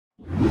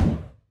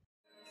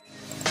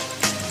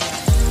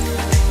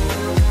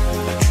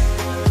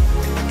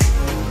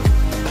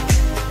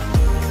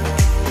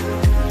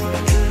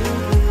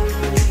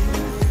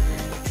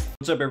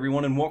up,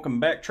 everyone, and welcome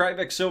back.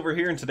 Trivex-Silver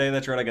here, and today,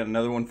 that's right, I got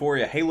another one for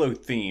you. Halo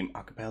theme,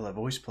 Acapella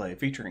voice play,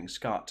 featuring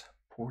Scott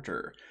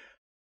Porter.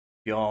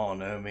 Y'all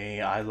know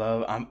me.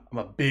 I'm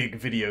a big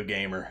video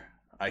gamer.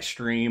 I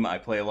stream, I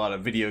play a lot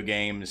of video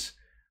games.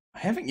 I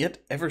haven't yet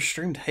ever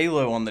streamed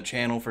Halo on the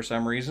channel for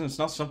some reason. It's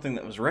not something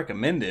that was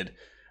recommended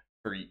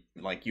for,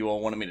 like, you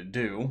all wanted me to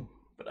do,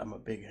 but I'm a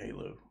big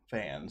Halo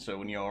fan. So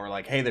when y'all were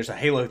like, hey, there's a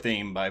Halo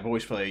theme by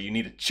VoicePlay, you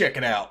need to check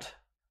it out.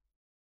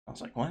 I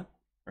was like, what?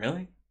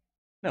 Really?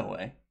 No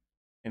way.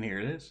 And here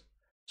it is.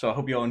 So I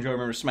hope you all enjoy.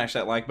 Remember to smash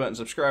that like button,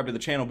 subscribe to the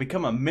channel,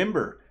 become a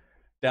member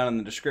down in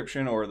the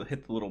description, or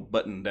hit the little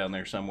button down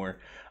there somewhere.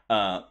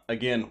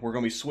 Again, we're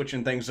going to be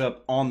switching things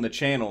up on the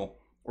channel.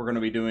 We're going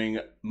to be doing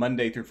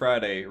Monday through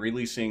Friday,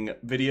 releasing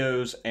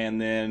videos,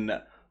 and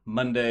then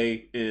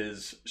Monday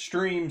is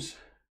streams,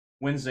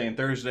 Wednesday and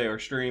Thursday are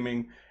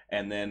streaming,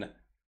 and then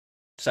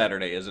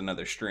Saturday is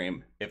another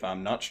stream. If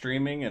I'm not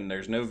streaming and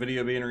there's no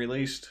video being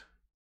released,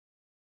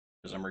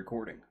 because I'm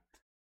recording.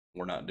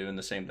 We're not doing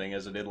the same thing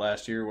as I did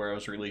last year, where I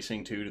was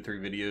releasing 2 to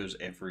 3 videos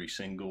every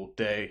single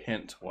day.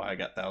 Hint why I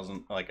got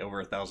over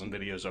 1,000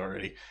 videos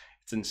already.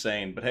 It's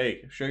insane. But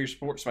hey, show your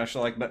support, smash the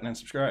like button, and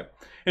subscribe.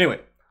 Anyway,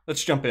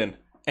 let's jump in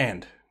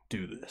and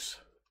do this.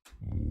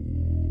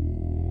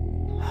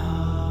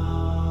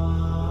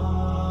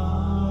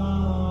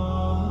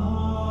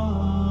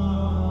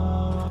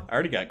 I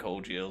already got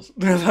cold chills.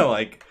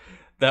 Like,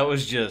 that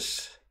was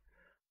just,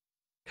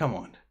 come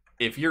on.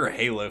 If you're a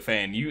Halo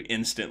fan, you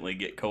instantly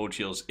get cold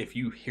chills if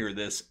you hear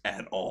this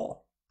at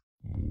all.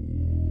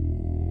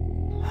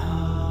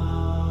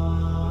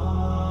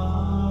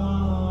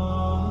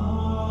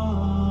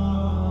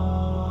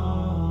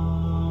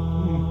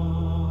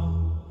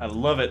 I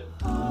love it.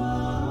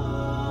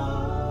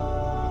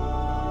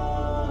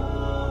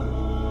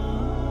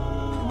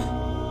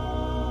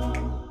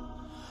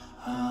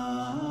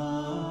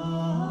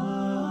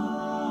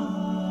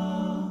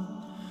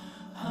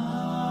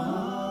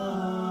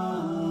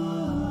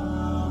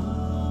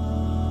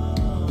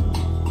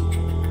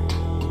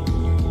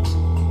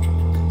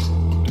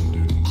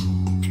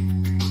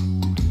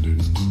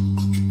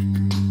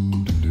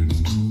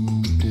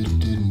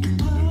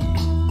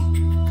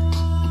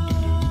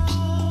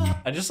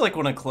 I just like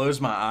want to close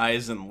my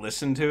eyes and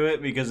listen to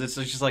it, because it's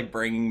just like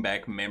bringing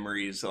back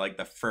memories of, like,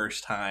 the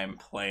first time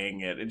playing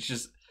it. It's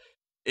just,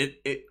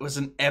 it was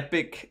an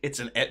epic, it's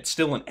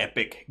still an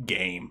epic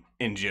game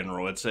in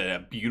general. It's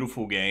a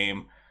beautiful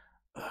game.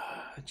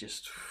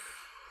 Just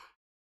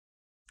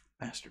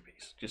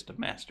masterpiece, just a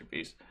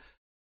masterpiece.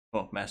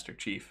 Well, Master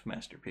Chief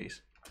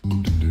masterpiece.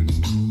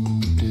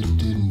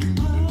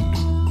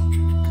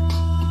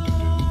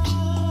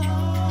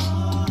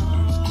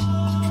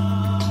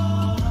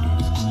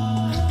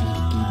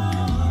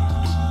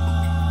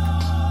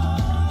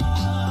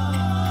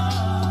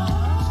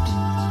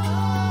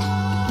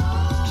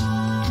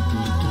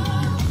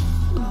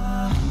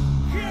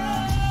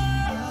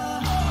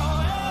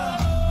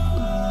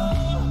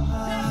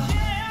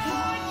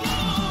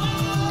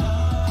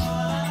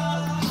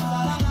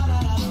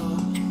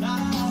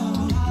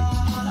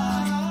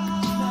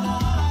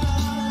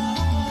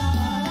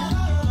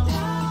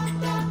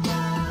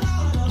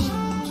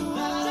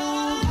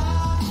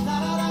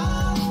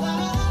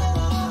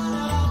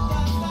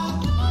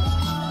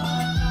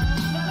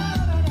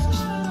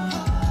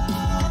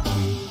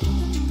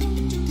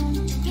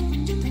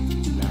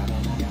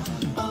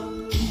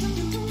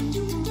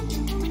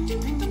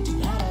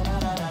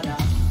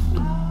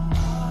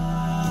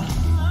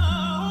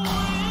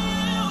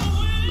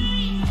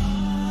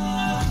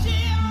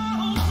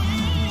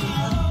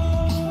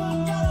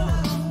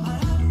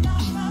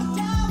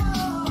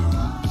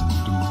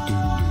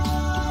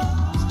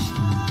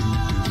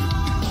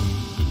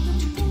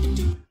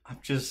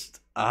 Just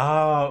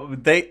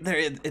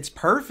it's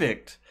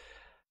perfect.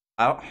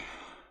 What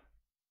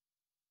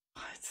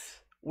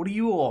do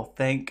you all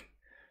think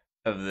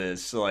of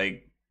this?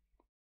 Like,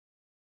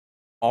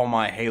 all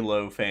my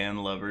Halo fan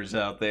lovers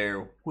out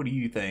there, what do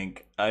you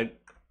think?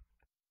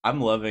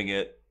 I'm loving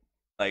it.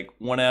 Like,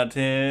 1 out of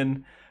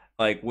 10.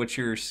 Like, what's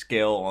your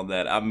scale on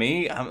that?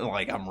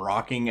 I'm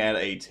rocking at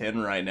a 10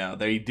 right now.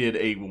 They did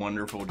a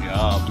wonderful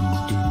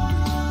job.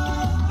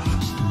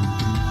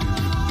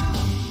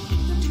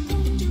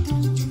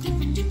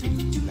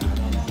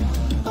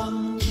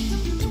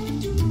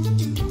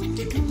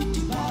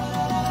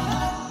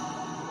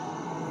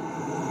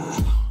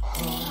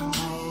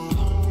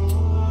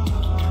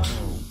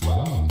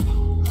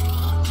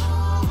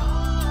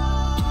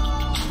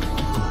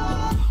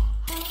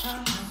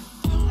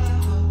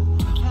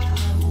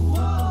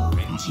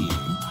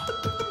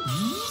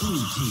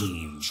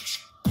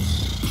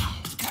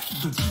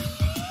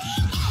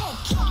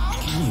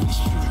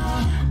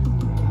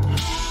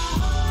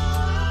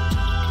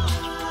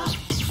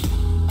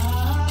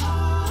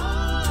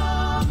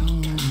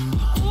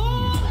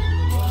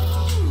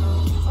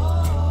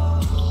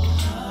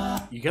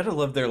 You gotta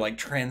love their, like,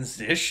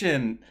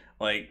 transition,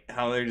 like,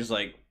 how they're just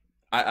like,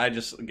 I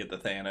just get the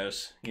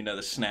Thanos, you know,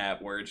 the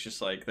snap, where it's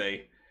just like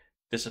they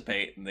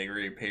dissipate and they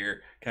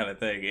reappear kind of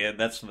thing. Yeah,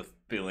 that's the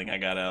feeling I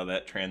got out of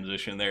that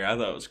transition there. I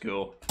thought it was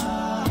cool.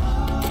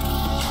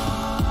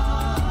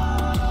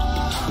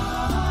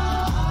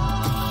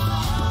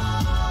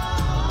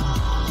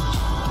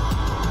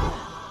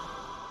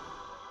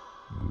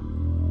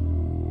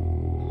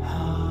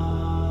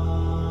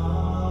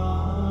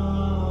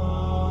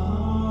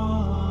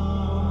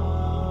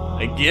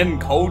 Again,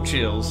 cold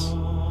chills.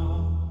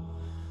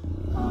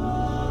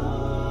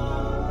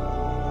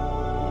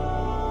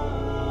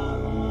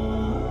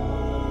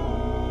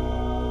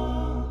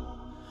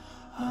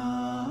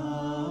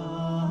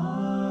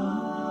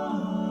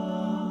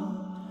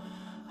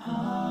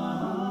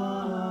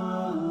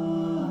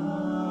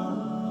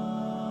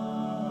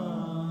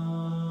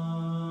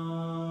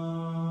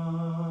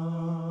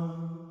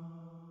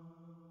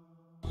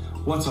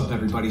 What's up,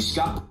 everybody?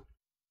 Scott.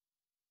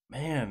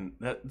 Man,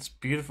 that's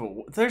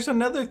beautiful. There's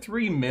another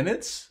 3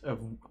 minutes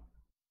of...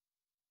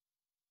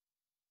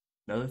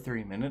 Another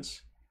 3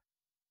 minutes?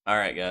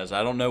 Alright, guys.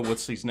 I don't know what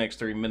these next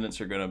 3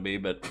 minutes are going to be,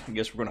 but I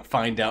guess we're going to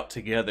find out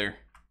together.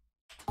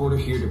 Order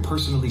here to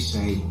personally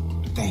say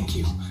thank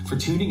you for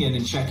tuning in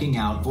and checking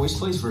out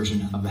VoicePlay's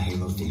version of the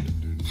Halo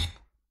theme.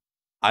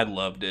 I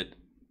loved it.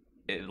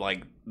 It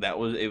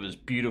was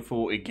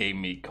beautiful. It gave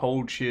me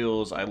cold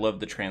chills. I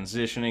loved the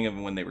transitioning of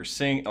when they were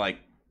singing, like,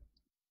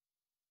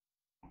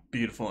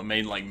 beautiful. It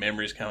made like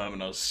memories come up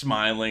and I was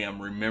smiling. I'm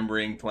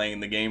remembering playing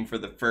the game for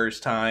the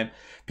first time.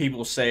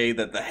 People say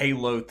that the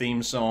Halo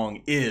theme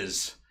song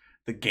is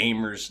the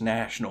gamers'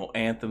 national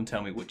anthem.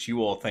 Tell me what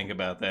you all think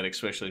about that,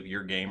 especially if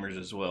you're gamers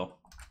as well.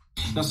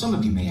 Now, some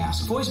of you may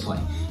ask, VoicePlay,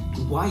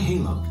 why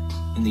Halo?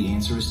 And the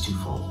answer is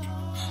twofold.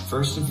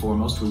 First and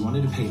foremost, we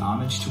wanted to pay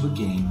homage to a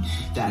game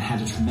that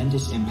had a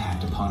tremendous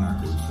impact upon our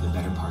group for the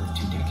better part of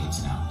 2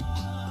 decades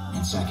now.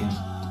 And second,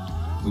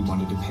 we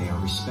wanted to pay our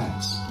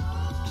respects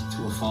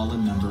to a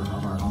fallen member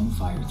of our own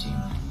fire team,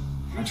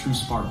 a true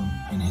Spartan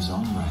in his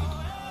own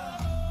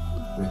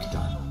right, Rick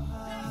Dunn.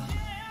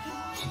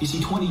 You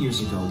see, 20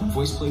 years ago, when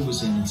VoicePlay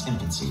was in its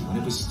infancy, when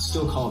it was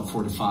still called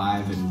 4 to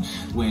 5, and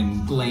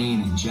when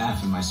Lane and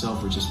Jeff and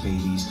myself were just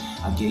babies,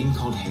 a game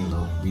called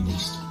Halo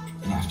released.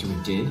 And after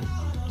it did,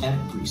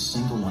 every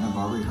single one of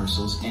our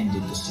rehearsals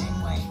ended the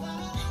same way,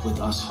 with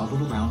us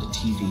huddled around a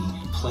TV,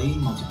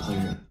 playing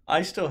multiplayer.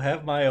 I still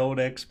have my old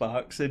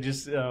Xbox. It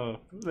just, oh,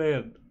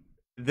 man.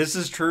 This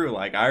is true.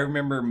 Like, I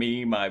remember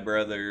me, my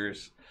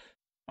brothers,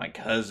 my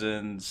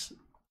cousins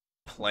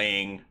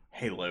playing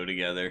Halo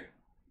together.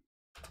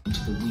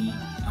 Into the wee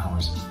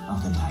hours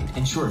of the night.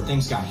 And sure,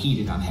 things got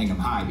heated on Hang 'em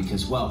High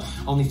because, well,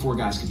 only 4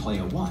 guys could play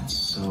at once,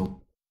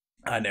 so...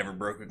 I never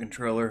broke a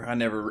controller.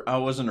 I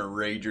wasn't a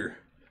rager.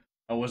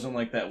 I wasn't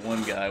like that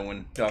one guy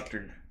when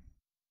Dr.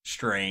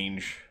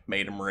 Strange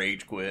made him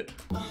rage quit.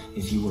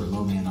 If you were a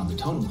low man on the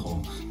totem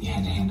pole, you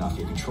had to hand off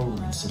your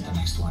controller and sit the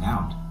next one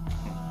out.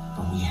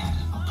 But we had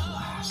a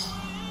blast.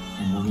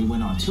 And when we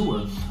went on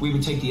tour, we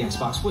would take the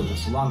Xbox with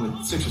us, along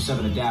with 6 or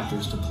 7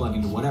 adapters to plug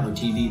into whatever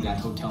TV that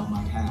hotel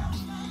might have.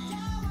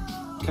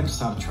 Kept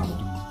us out of trouble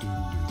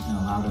and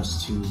allowed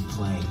us to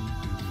play,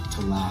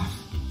 to laugh,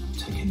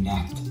 to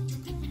connect.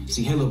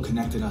 See, Halo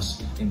connected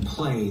us in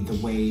play the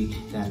way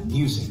that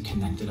music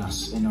connected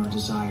us in our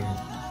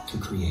desire to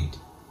create.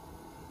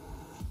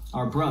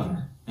 Our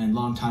brother and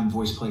longtime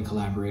VoicePlay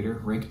collaborator,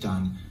 Rick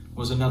Dunn,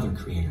 was another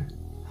creator.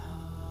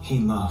 He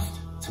loved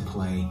to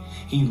play,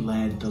 he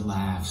led the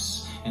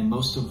laughs, and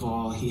most of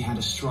all, he had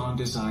a strong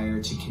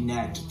desire to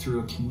connect through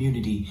a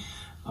community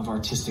of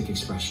artistic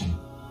expression.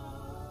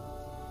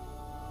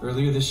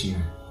 Earlier this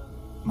year,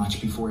 much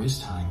before his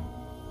time,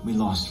 we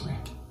lost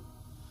Rick.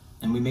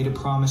 And we made a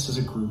promise as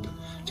a group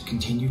to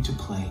continue to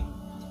play,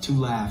 to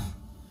laugh,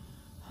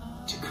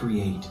 to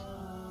create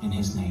in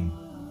his name.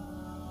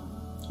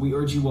 We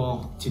urge you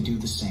all to do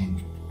the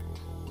same.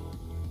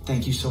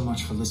 Thank you so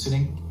much for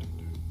listening.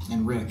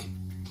 And Rick,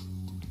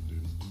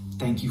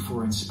 thank you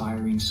for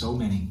inspiring so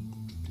many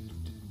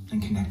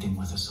and connecting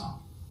with us all.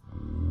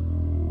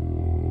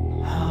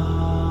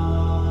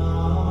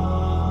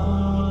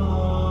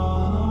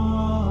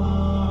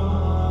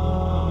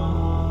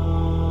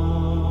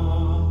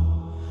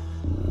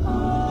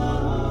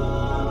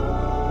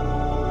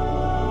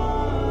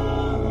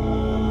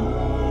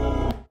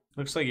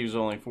 Looks like he was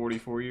only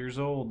 44 years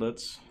old.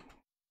 That's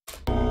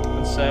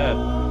sad.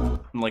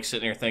 I'm like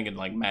sitting here thinking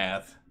like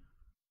math.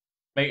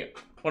 Want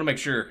to make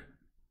sure.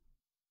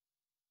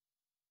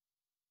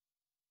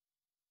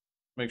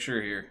 Make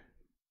sure here.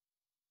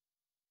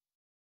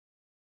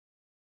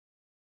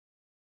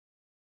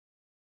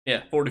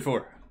 Yeah,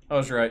 44. I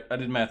was right. I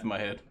did math in my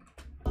head.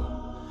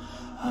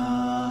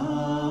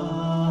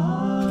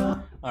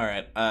 All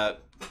right.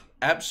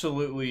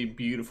 Absolutely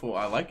beautiful.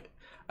 I like it.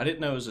 I didn't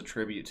know it was a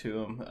tribute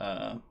to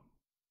him.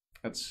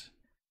 It's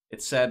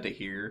sad to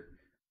hear,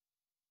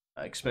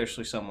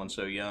 especially someone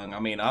so young. I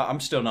mean, I'm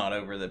still not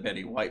over that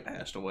Betty White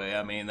passed away.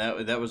 I mean,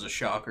 that was a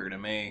shocker to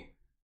me.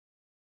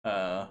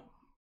 Yeah.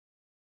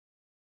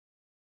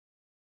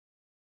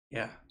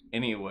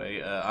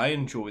 Anyway, I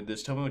enjoyed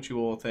this. Tell me what you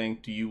all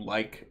think. Do you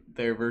like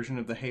their version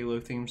of the Halo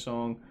theme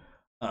song?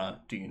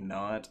 Do you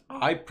not?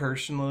 I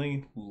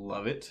personally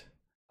love it.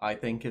 I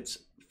think it's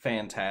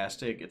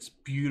fantastic. It's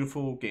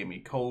beautiful. Gave me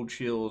cold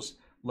chills.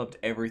 Loved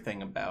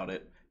everything about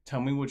it. Tell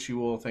me what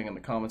you all think in the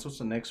comments. What's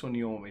the next one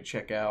you want me to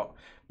check out?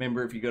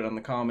 Remember, if you go down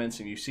the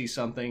comments and you see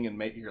something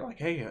and you're like,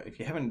 hey, if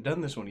you haven't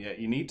done this one yet,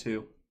 you need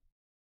to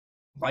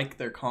like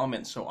their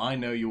comments so I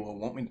know you will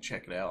want me to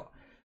check it out.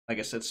 Like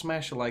I said,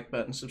 smash the like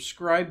button,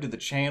 subscribe to the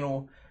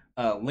channel.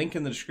 Link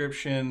in the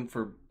description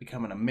for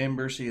becoming a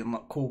member so you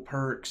unlock cool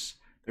perks.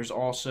 There's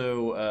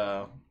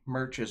also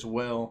merch as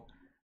well,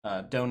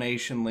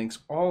 donation links,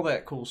 all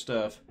that cool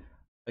stuff.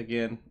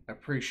 Again, I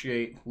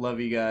appreciate, love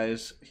you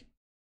guys.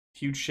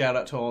 Huge shout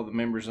out to all the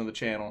members of the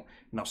channel,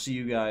 and I'll see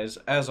you guys,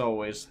 as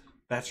always,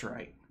 that's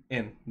right,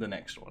 in the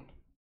next one.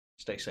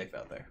 Stay safe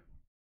out there.